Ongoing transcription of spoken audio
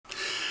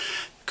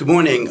Good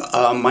morning.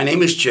 My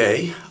name is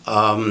Jay.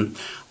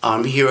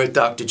 I'm here at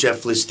Dr.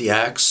 Jeff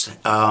Listiak's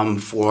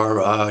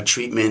for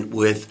treatment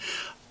with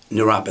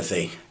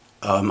neuropathy.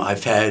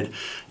 I've had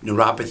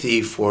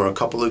neuropathy for a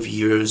couple of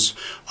years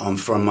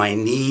from my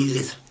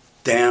knees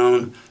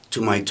down to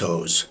my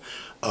toes.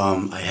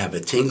 I have a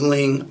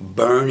tingling,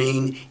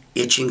 burning,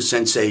 itching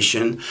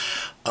sensation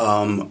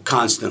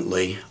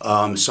constantly.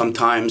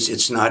 Sometimes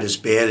it's not as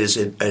bad as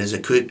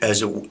it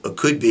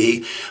could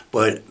be,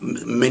 but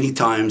many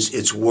times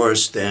it's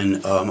worse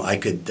than I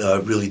could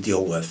really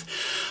deal with.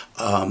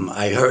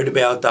 I heard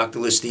about Dr.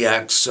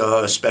 Listiak's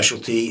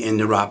specialty in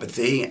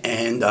neuropathy,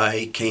 and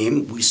I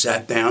came, we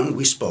sat down,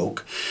 we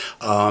spoke,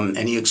 and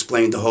he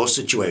explained the whole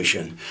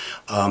situation.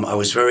 I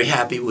was very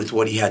happy with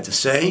what he had to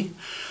say.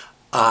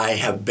 I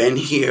have been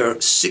here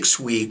 6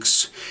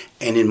 weeks,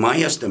 and in my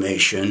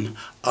estimation,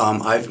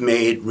 I've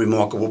made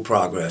remarkable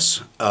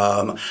progress.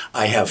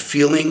 I have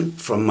feeling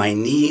from my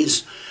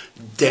knees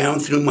down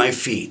through my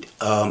feet.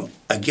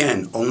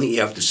 Again, only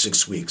after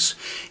 6 weeks.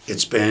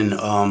 It's been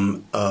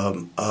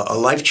a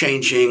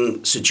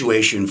life-changing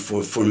situation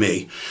for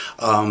me.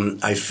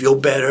 I feel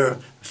better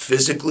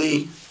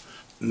physically,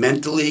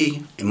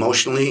 mentally,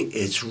 emotionally.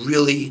 It's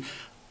really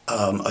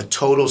a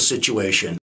total situation.